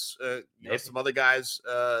money once some other guys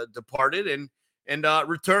departed and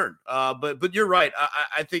returned. But you're right.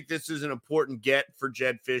 I think this is an important get for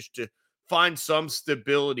Jedd Fisch to find some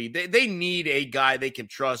stability. They need a guy they can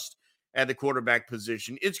trust at the quarterback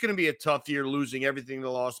position. It's going to be a tough year, losing everything they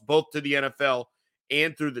lost, both to the NFL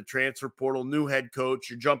and through the transfer portal. New head coach,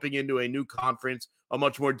 you're jumping into a new conference, a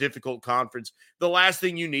much more difficult conference. The last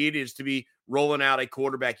thing you need is to be rolling out a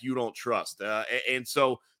quarterback you don't trust. And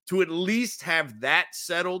so to at least have that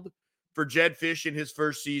settled for Jedd Fisch in his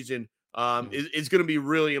first season is going to be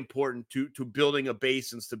really important to building a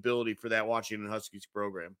base and stability for that Washington Huskies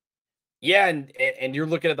program. Yeah, and you're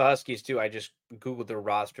looking at the Huskies too. I just Googled their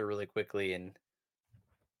roster really quickly, and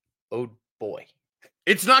oh boy.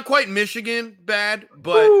 It's not quite Michigan bad,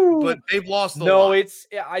 but they've lost a lot.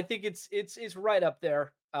 I think it's right up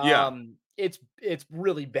there. It's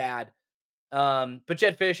really bad. But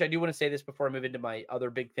Jedd Fisch, I do want to say this before I move into my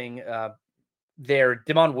other big thing.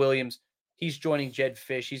 Damon Williams, he's joining Jedd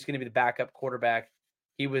Fisch. He's going to be the backup quarterback.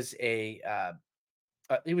 He was going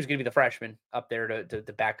to be the freshman up there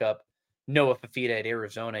to back up Noah Fifita at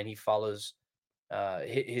Arizona, and he follows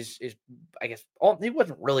his I guess he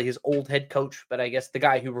wasn't really his old head coach, but I guess the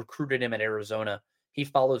guy who recruited him at Arizona. He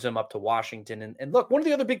follows him up to Washington. And look, one of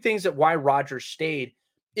the other big things that why Rogers stayed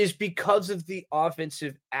is because of the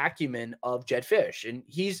offensive acumen of Jedd Fisch. And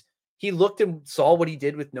he looked and saw what he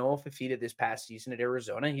did with Noah Fifita this past season at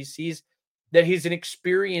Arizona. He sees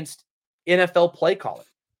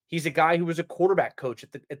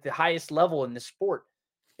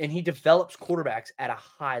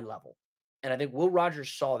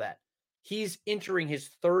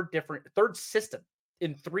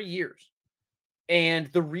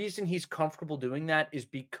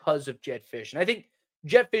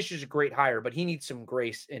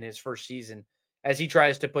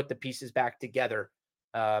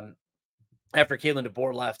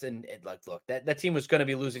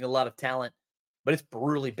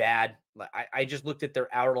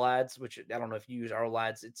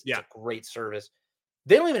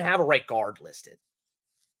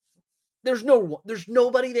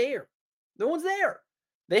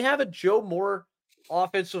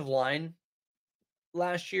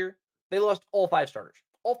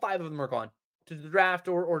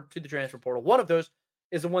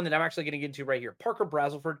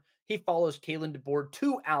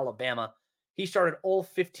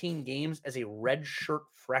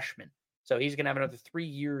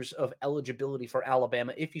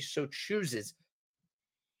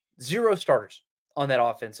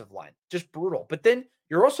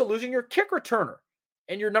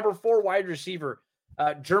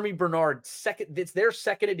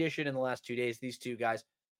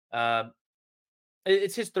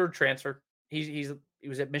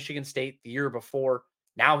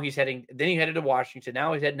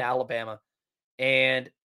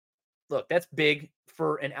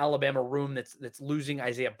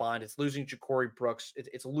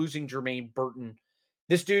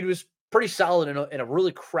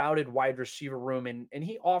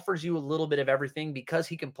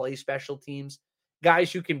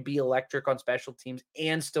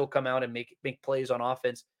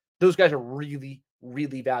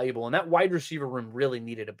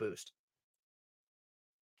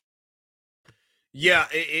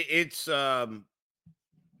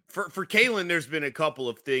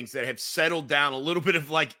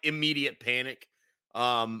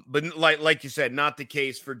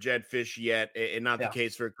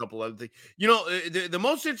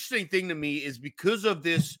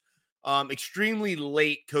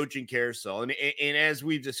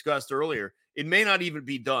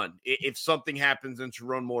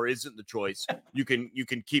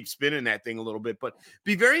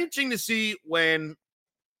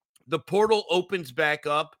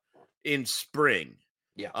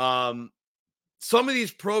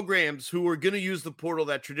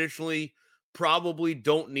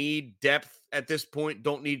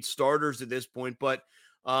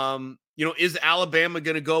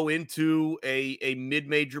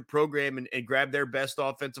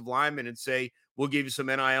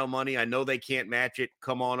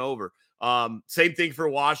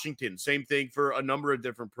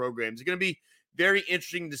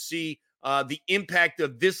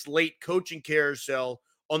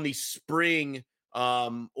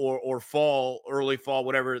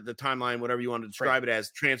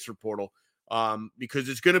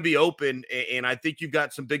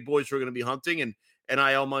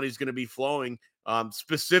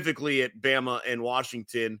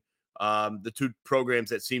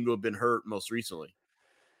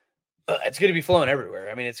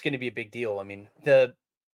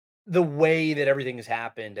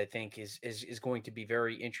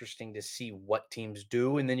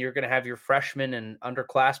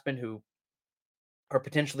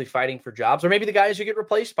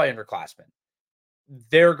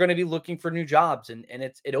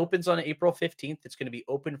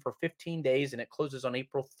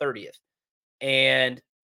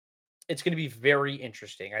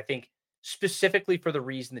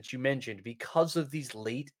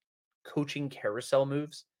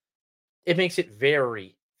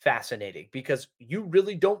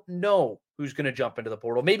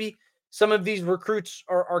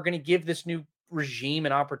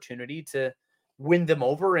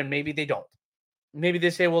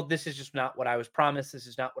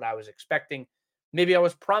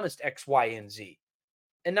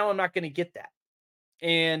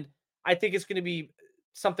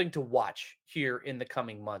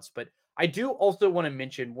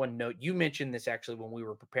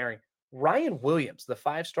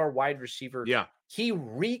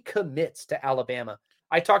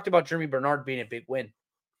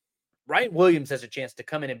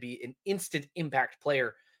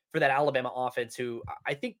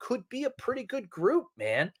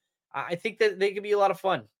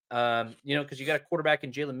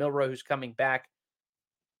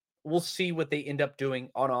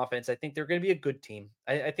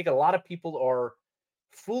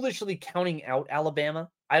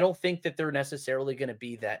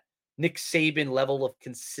Nick Saban level of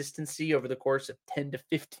consistency over the course of 10 to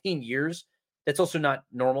 15 years. That's also not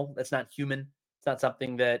normal. That's not human. It's not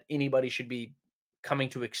something that anybody should be coming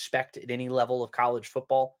to expect at any level of college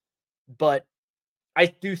football. But I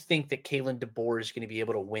do think that Kalen DeBoer is going to be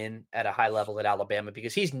able to win at a high level at Alabama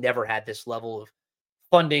because he's never had this level of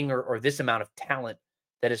funding or this amount of talent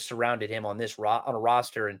that has surrounded him on a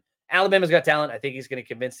roster. And Alabama's got talent. I think he's going to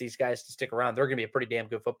convince these guys to stick around. They're going to be a pretty damn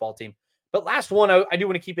good football team. But last one, I do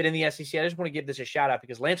want to keep it in the SEC. I just want to give this a shout out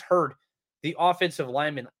because Lance Hurd, the offensive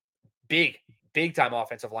lineman, big time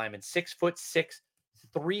offensive lineman, 6'6",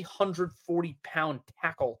 340-pound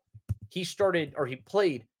tackle. He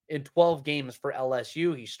played in 12 games for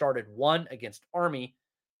LSU. He started 1 against Army.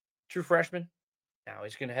 True freshman. Now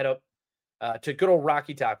he's going to head up to good old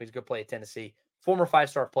Rocky Top. He's going to play at Tennessee. Former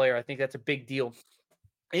 5-star player. I think that's a big deal.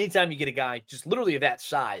 Anytime you get a guy just literally of that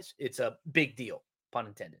size, it's a big deal, pun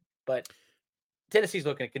intended. But Tennessee's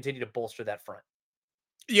looking to continue to bolster that front.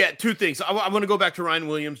 Yeah, two things. I want to go back to Ryan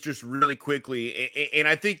Williams just really quickly. And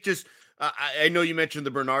I think just I know you mentioned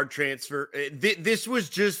the Bernard transfer. This was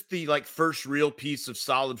just the first real piece of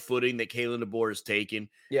solid footing that Kalen DeBoer has taken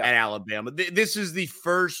at Alabama. This is the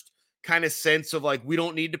first kind of sense of we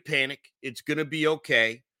don't need to panic. It's going to be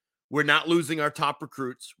okay. We're not losing our top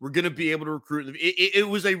recruits. We're going to be able to recruit them. It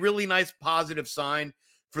was a really nice positive sign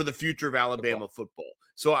for the future of Alabama football.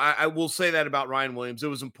 So I will say that about Ryan Williams. It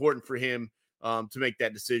was important for him to make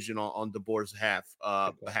that decision on DeBoer's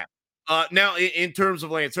behalf. Now, in terms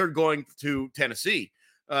of Lance Hurd going to Tennessee,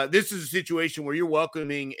 this is a situation where you're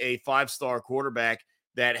welcoming a 5-star quarterback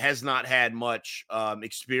that has not had much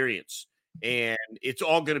experience, and it's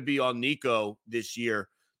all going to be on Nico this year.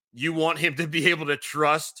 You want him to be able to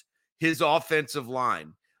trust his offensive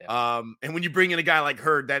line. And when you bring in a guy like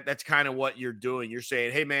Hurd, that's kind of what you're doing. You're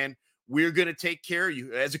saying, hey, man, we're going to take care of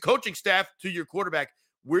you. As a coaching staff to your quarterback,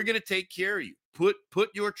 we're going to take care of you. Put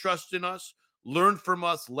your trust in us. Learn from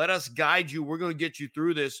us. Let us guide you. We're going to get you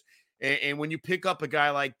through this. And when you pick up a guy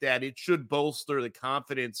like that, it should bolster the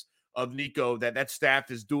confidence of Nico that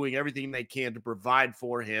staff is doing everything they can to provide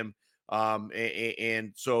for him.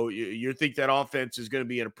 And so you think that offense is going to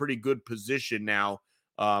be in a pretty good position now,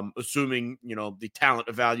 assuming, the talent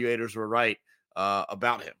evaluators were right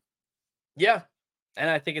about him. Yeah. And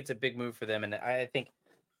I think it's a big move for them. And I think,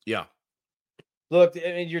 look,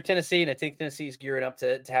 I mean, you're Tennessee, and I think Tennessee's gearing up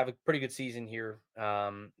to have a pretty good season here.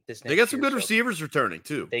 They got some good receivers returning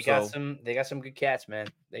too. They got some good cats, man.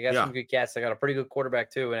 They got some good cats. They got a pretty good quarterback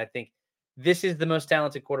too. And I think this is the most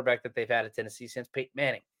talented quarterback that they've had at Tennessee since Peyton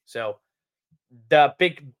Manning. So the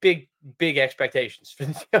big expectations for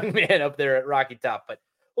this young man up there at Rocky Top. But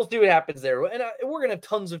we'll see what happens there. And we're going to have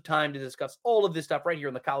tons of time to discuss all of this stuff right here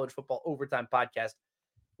on the College Football Overtime Podcast.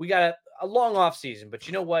 We got a long off season, but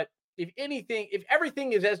you know what? If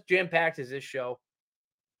everything is as jam-packed as this show,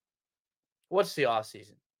 what's the off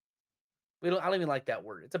season? I don't even like that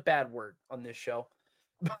word. It's a bad word on this show.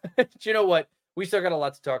 But you know what? We still got a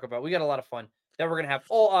lot to talk about. We got a lot of fun that we're going to have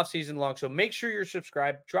all off season long. So make sure you're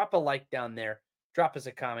subscribed. Drop a like down there. Drop us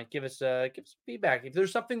a comment. Give us feedback. If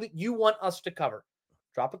there's something that you want us to cover,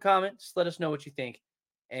 drop a comment. Just let us know what you think.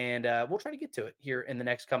 And we'll try to get to it here in the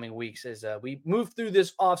next coming weeks as we move through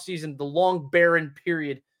this off season, the long barren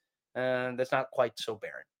period. That's not quite so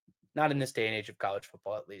barren. Not in this day and age of college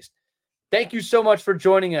football, at least. Thank you so much for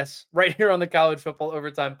joining us right here on the College Football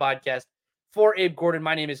Overtime Podcast. For Abe Gordon,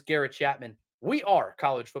 my name is Garrett Chapman. We are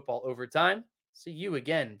College Football Overtime. See you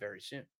again very soon.